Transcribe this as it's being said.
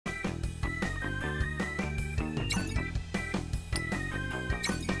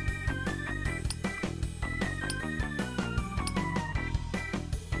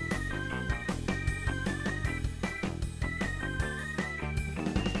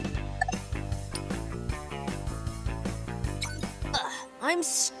I'm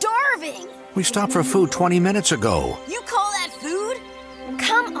starving! We stopped for food 20 minutes ago. You call that food?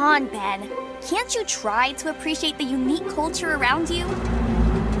 Come on, Ben. Can't you try to appreciate the unique culture around you?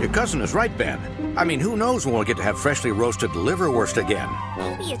 Your cousin is right, Ben. I mean, who knows when we'll get to have freshly roasted liverwurst again.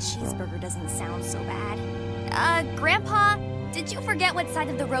 Maybe a cheeseburger doesn't sound so bad. Grandpa, did you forget what side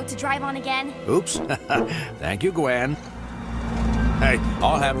of the road to drive on again? Oops. Thank you, Gwen. Hey,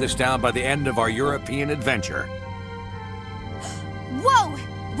 I'll have this down by the end of our European adventure. Whoa!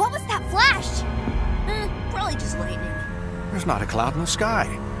 What was that flash? Probably just lightning. There's not a cloud in the sky.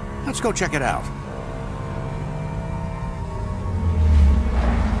 Let's go check it out.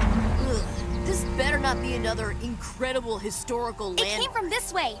 Ugh, this better not be another incredible historical land. It came from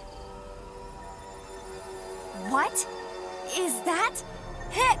this way. What? Is that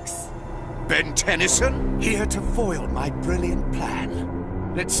Hex? Ben Tennyson, here to foil my brilliant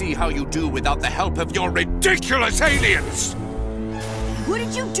plan. Let's see how you do without the help of your ridiculous aliens! What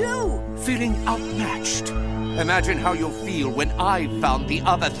did you do? Feeling outmatched. Imagine how you'll feel when I've found the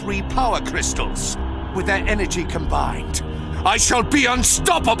other 3 power crystals. With their energy combined, I shall be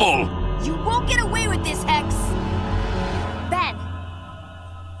unstoppable! You won't get away with this, Hex! Ben,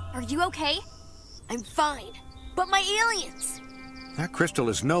 are you okay? I'm fine, but my aliens! That crystal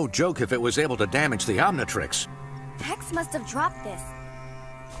is no joke if it was able to damage the Omnitrix. Hex must have dropped this.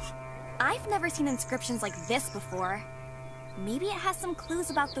 I've never seen inscriptions like this before. Maybe it has some clues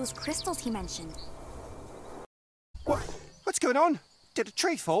about those crystals he mentioned. What's going on? Did a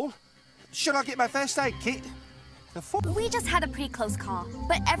tree fall? Should I get my first aid kit? We just had a pretty close call,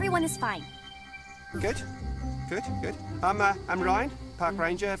 but everyone is fine. Good. I'm Ryan, Park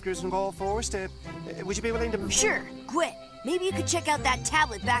Ranger of Grizzled Forest. Would you be willing to... Sure, Gwen. Maybe you could check out that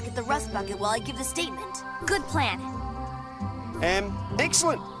tablet back at the Rust Bucket while I give the statement. Good plan.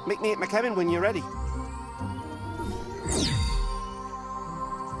 Excellent. Meet me at my cabin when you're ready.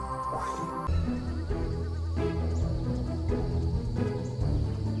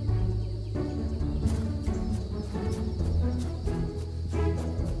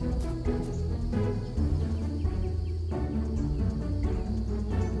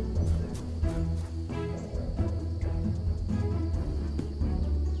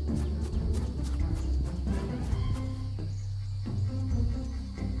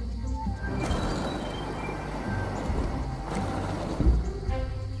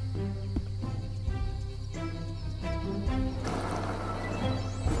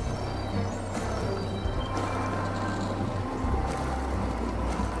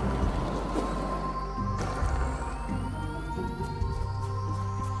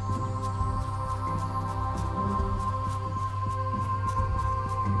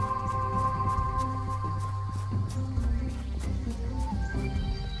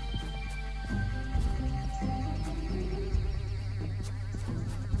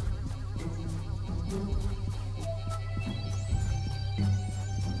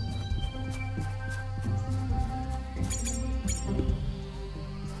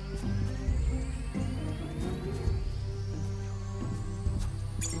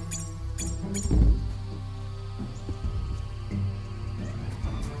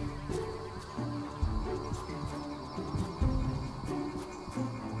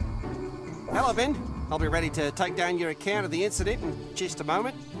 Hello, Ben. I'll be ready to take down your account of the incident in just a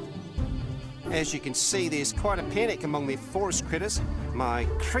moment. As you can see, there's quite a panic among the forest critters. My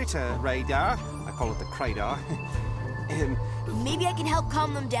critter radar, I call it the cradar. Maybe I can help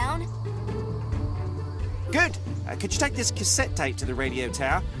calm them down? Good. Could you take this cassette tape to the radio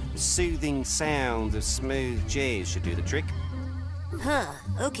tower? The soothing sound of smooth jazz should do the trick. Huh,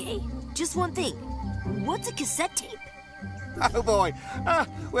 okay. Just one thing. What's a cassette tape? Oh boy.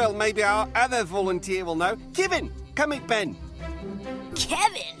 Well, maybe our other volunteer will know. Kevin, come meet Ben.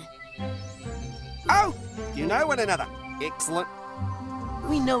 Kevin? Oh, you know one another. Excellent.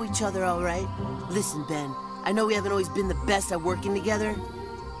 We know each other all right. Listen, Ben, I know we haven't always been the best at working together,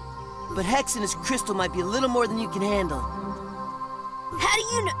 but Hex and his crystal might be a little more than you can handle. How do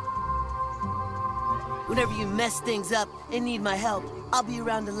you know? Whenever you mess things up and need my help, I'll be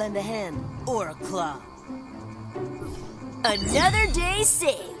around to lend a hand or a claw. Another day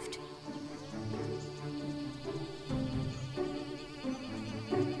saved.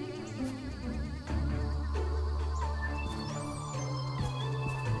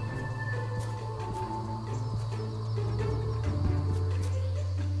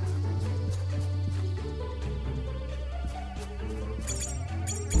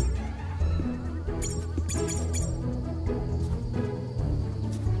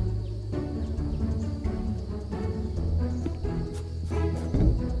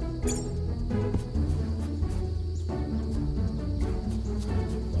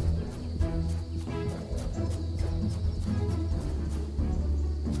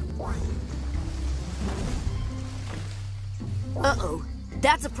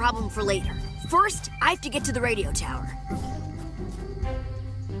 That's a problem for later. First, I have to get to the radio tower.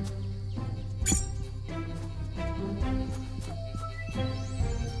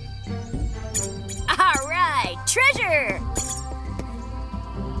 All right, treasure!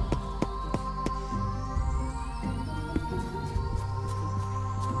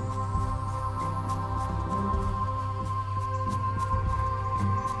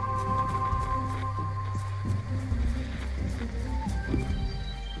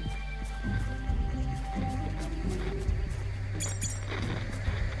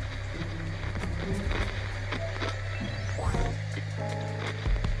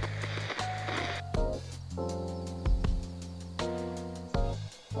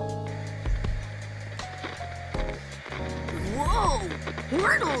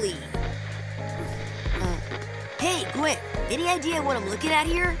 Wordly! Hey, Gwen, any idea what I'm looking at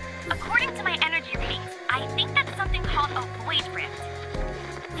here? According to my energy readings, I think that's something called a void rift.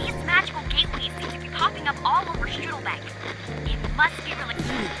 These magical gateways seem to be popping up all over Strudelbank. It must be really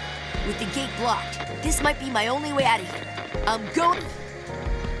cool. With the gate blocked, this might be my only way out of here. I'm going...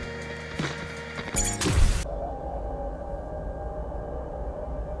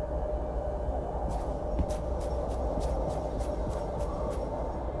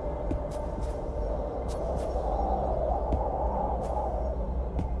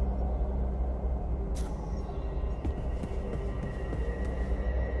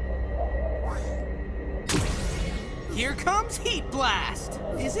 Here comes Heat Blast!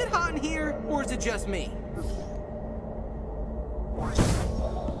 Is it hot in here, or is it just me?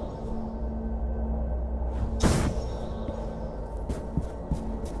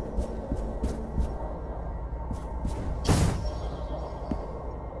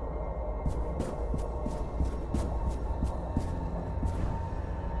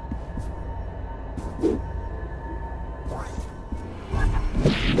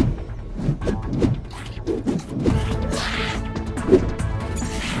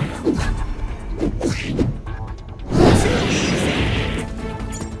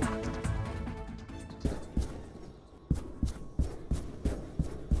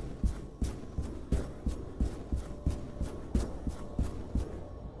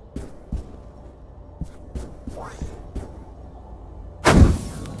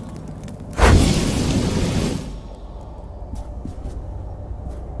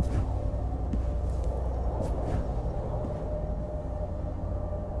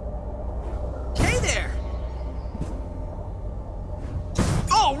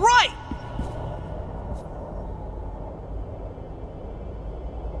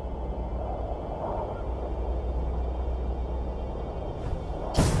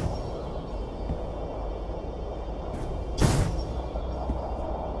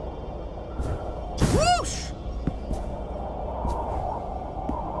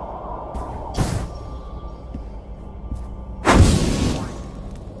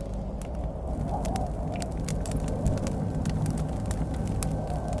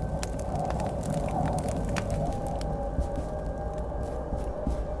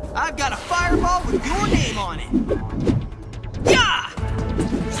 I've got a fireball with your name on it. Yeah!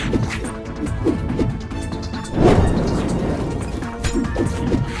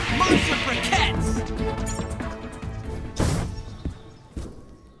 Monster briquettes!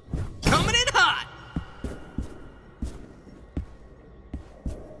 Coming in hot!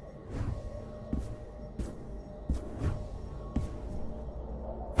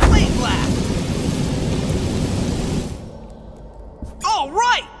 Flame blast! All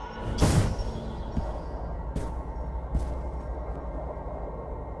right!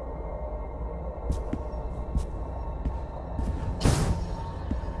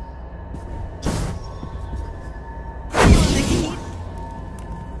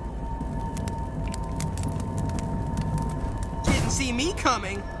 See me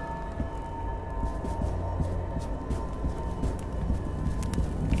coming.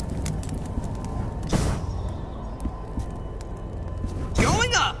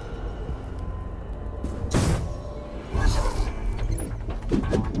 Going up.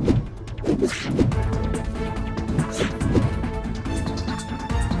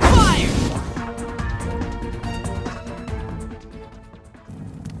 Fire.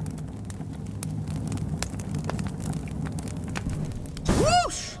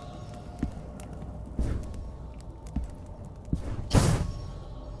 Whoosh!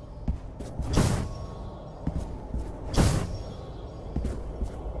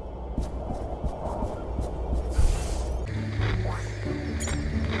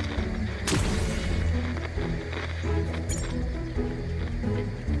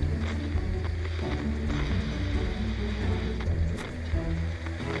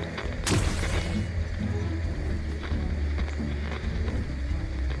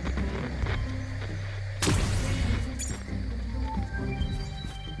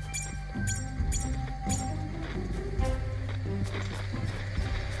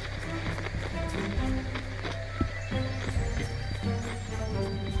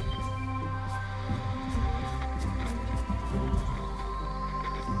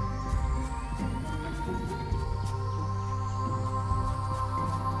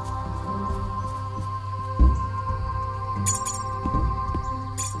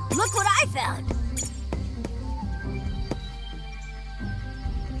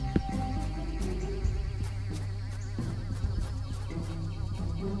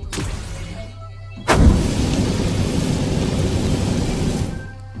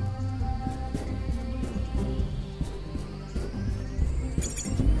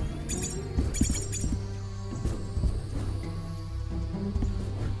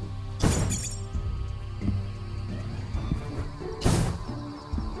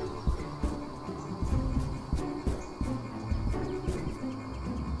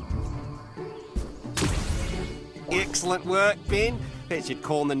 Excellent work, Ben. Bet you'd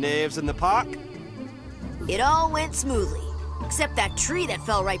calm the nerves in the park. It all went smoothly, except that tree that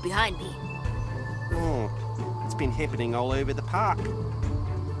fell right behind me. Oh, it's been happening all over the park.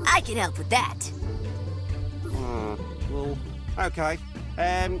 I can help with that. Oh, well, okay.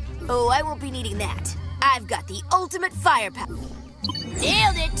 Oh, I won't be needing that. I've got the ultimate firepower.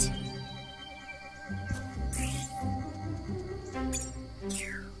 Nailed it!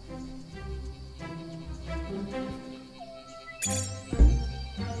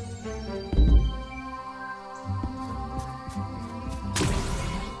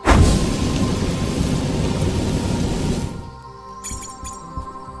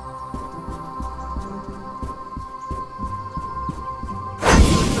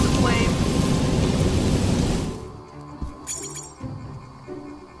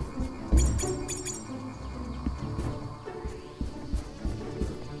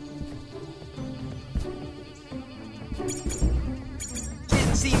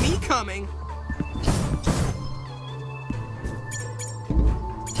 Didn't see me coming.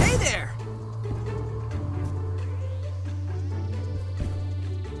 Hey there.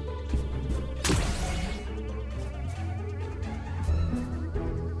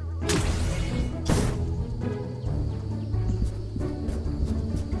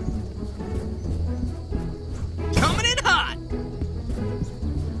 Coming in hot.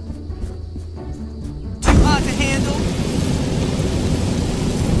 Too hot to handle.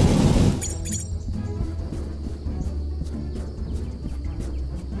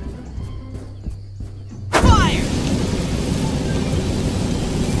 Fire!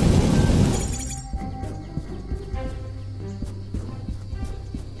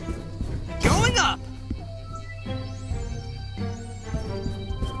 Going up.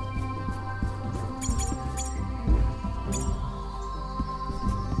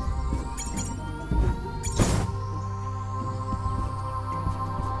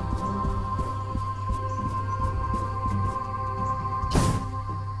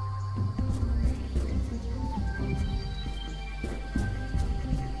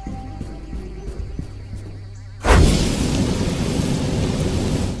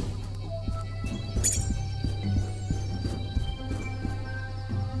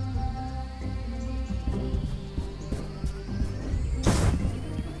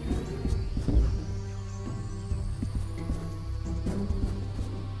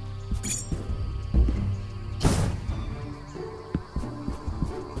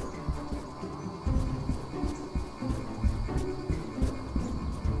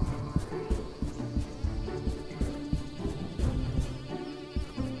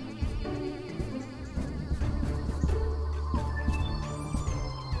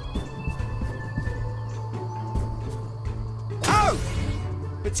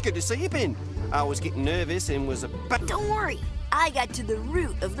 It's good to see you, Ben. I was getting nervous and was a bit... Don't worry, I got to the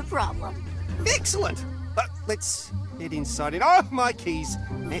root of the problem. Excellent! Let's head inside and... Oh, my keys!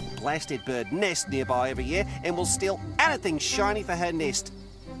 That blasted bird nests nearby every year and will steal anything shiny for her nest.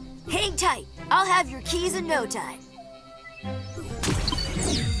 Hang tight, I'll have your keys in no time.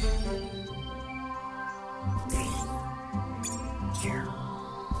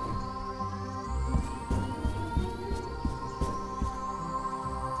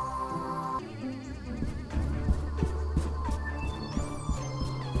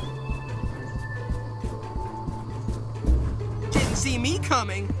 Didn't see me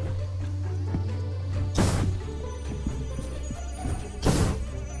coming.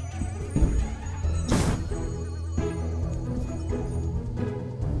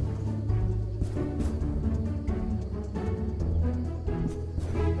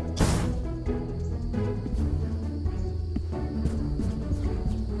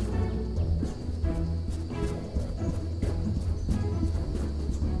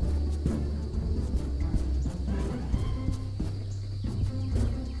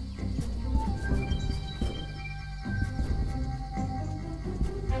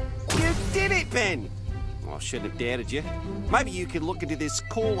 Did it, Ben? I shouldn't have doubted you. Maybe you could look into this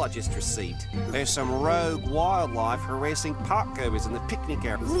call I just received. There's some rogue wildlife harassing parkgoers in the picnic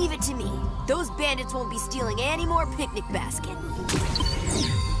area. Leave it to me. Those bandits won't be stealing any more picnic basket.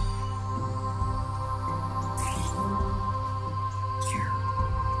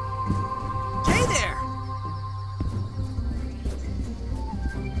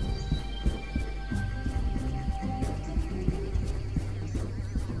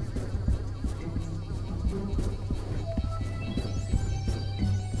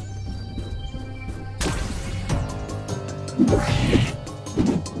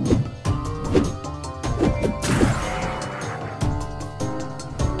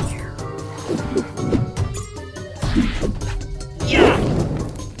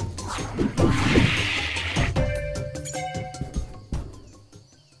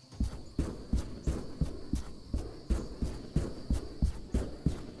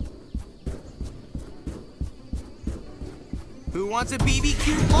 Who wants a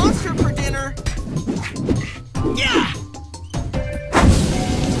BBQ monster for dinner? Yeah!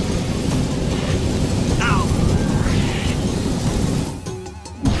 Ow!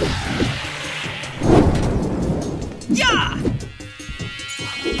 Yeah!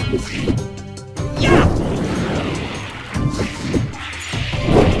 Yeah!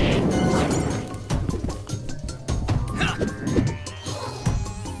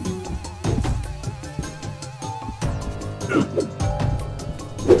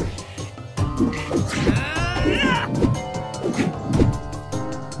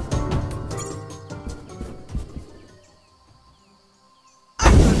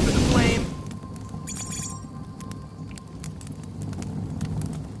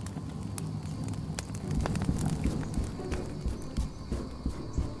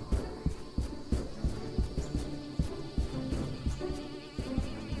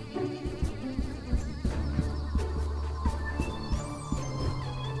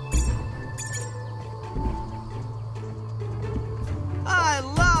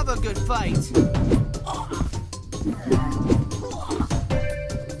 A good fight.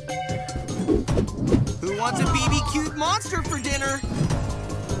 Who wants a BBQ monster for dinner?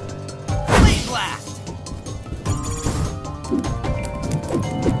 Blade blast.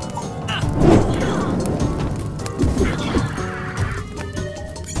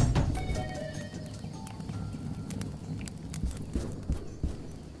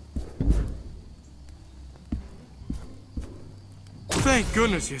 Thank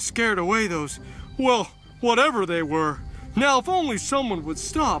goodness you scared away those, well, whatever they were. Now, if only someone would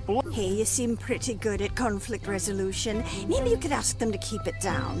stop. Hey, you seem pretty good at conflict resolution. Maybe you could ask them to keep it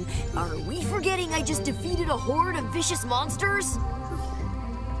down. Are we forgetting I just defeated a horde of vicious monsters?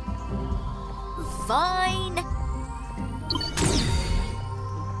 Fine.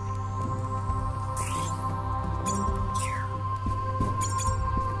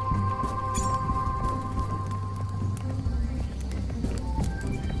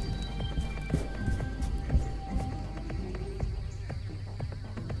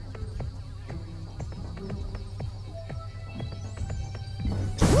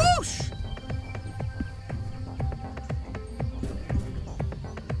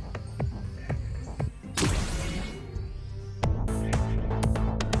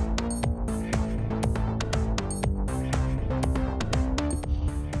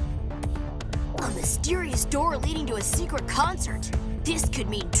 Mysterious door leading to a secret concert. This could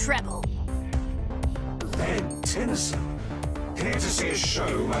mean treble. Ben Tennyson, here to see a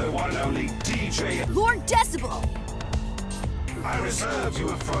show by the one and only DJ... Lord Decibel! I reserved you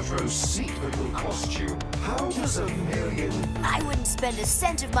a front row seat, but will cost you pounds a million. I wouldn't spend a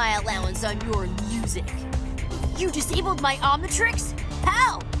cent of my allowance on your music. You disabled my Omnitrix?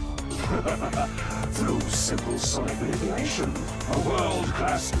 How? Through simple sonic manipulation. A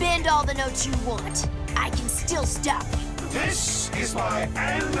world-class... Bend all the notes you want. I can still stop you. This is my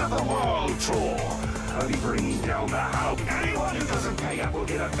end of the world tour. I'll be bringing down the house. Anyone who doesn't pay up will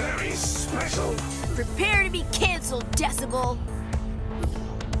get a very special... Prepare to be canceled, Decibel.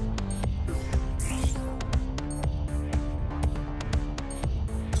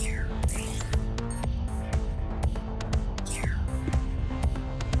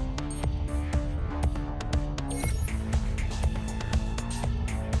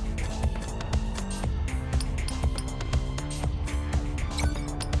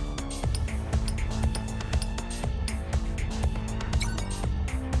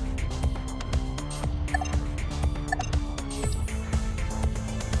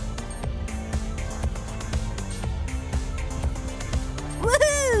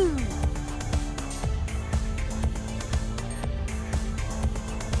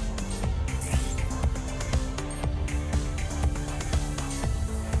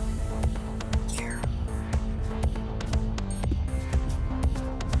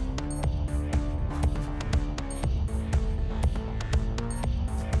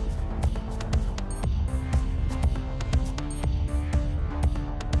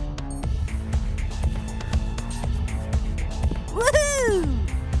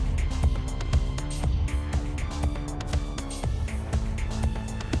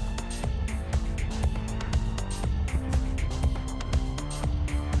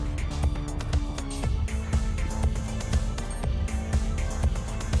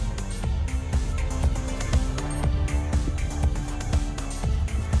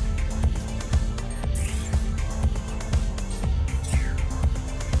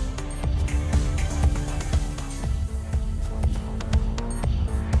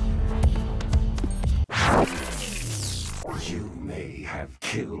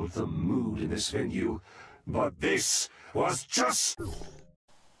 of the mood in this venue, but this was just...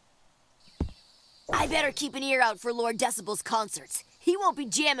 I better keep an ear out for Lord Decibel's concerts. He won't be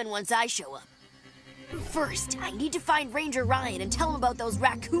jamming once I show up. First, I need to find Ranger Ryan and tell him about those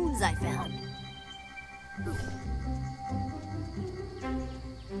raccoons I found.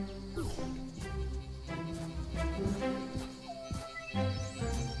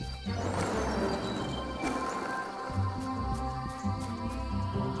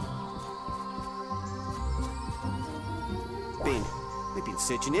 Ben, we've been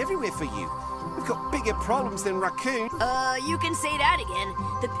searching everywhere for you. We've got bigger problems than raccoon. You can say that again.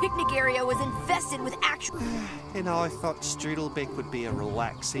 The picnic area was infested with actual... And I thought Strudelbeck would be a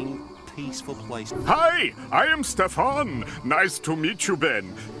relaxing, peaceful place. Hi, I am Stefan. Nice to meet you,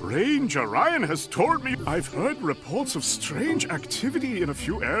 Ben. Ranger Ryan has told me I've heard reports of strange activity in a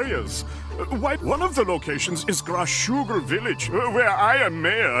few areas. One of the locations is Grashugel Village, where I am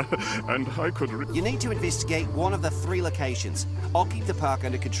mayor, and I could... You need to investigate one of the 3 locations. I'll keep the park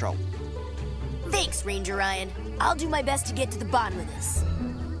under control. Thanks, Ranger Ryan. I'll do my best to get to the bottom of this.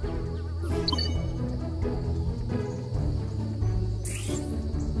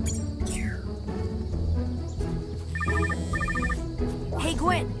 Hey,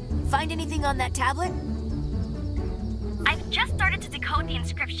 Gwen, find anything on that tablet? I've just started to decode the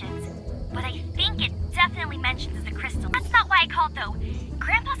inscriptions, but I think it definitely mentions the crystal. That's not why I called, though.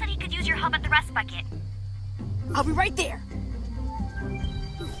 Grandpa said he could use your help at the rust bucket. I'll be right there.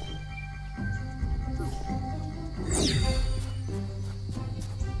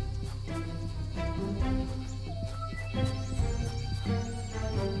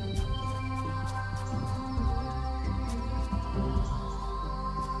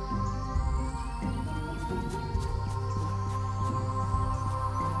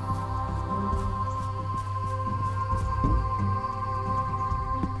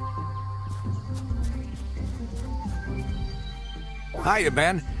 Hiya,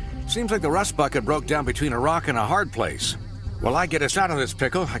 Ben. Seems like the rust bucket broke down between a rock and a hard place. While I get us out of this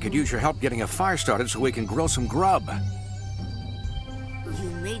pickle, I could use your help getting a fire started so we can grill some grub. You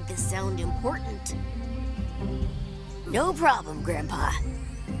made this sound important. No problem, Grandpa.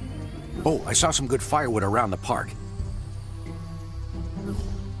 Oh, I saw some good firewood around the park.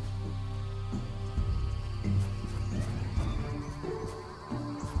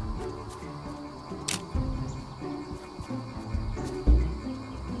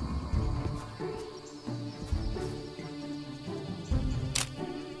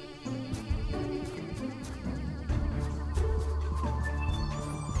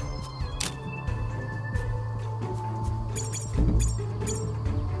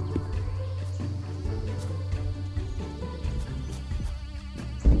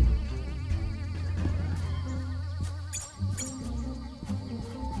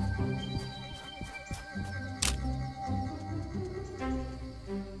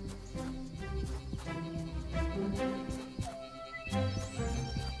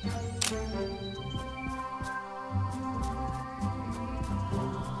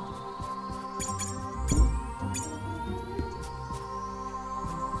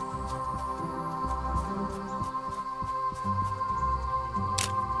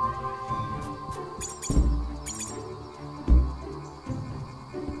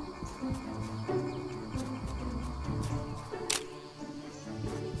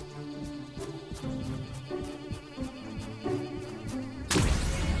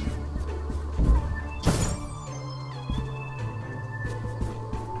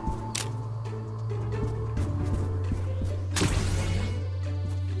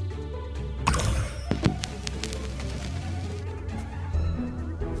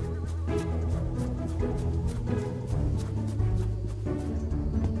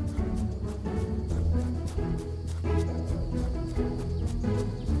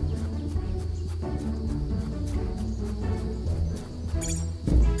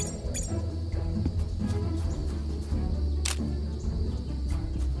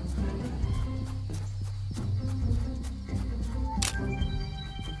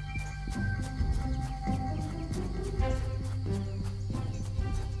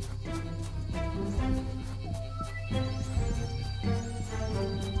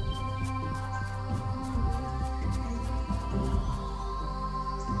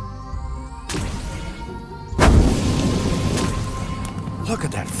 Look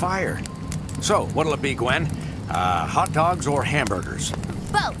at that fire. So, what'll it be, Gwen? Hot dogs or hamburgers?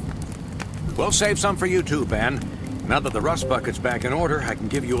 Both. We'll save some for you too, Ben. Now that the rust bucket's back in order, I can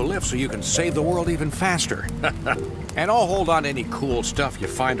give you a lift so you can save the world even faster. And I'll hold on to any cool stuff you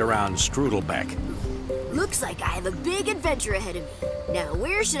find around Strudelbeck. Looks like I have a big adventure ahead of me. Now,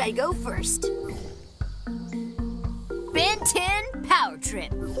 where should I go first? Ben 10 Power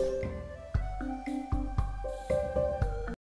Trip.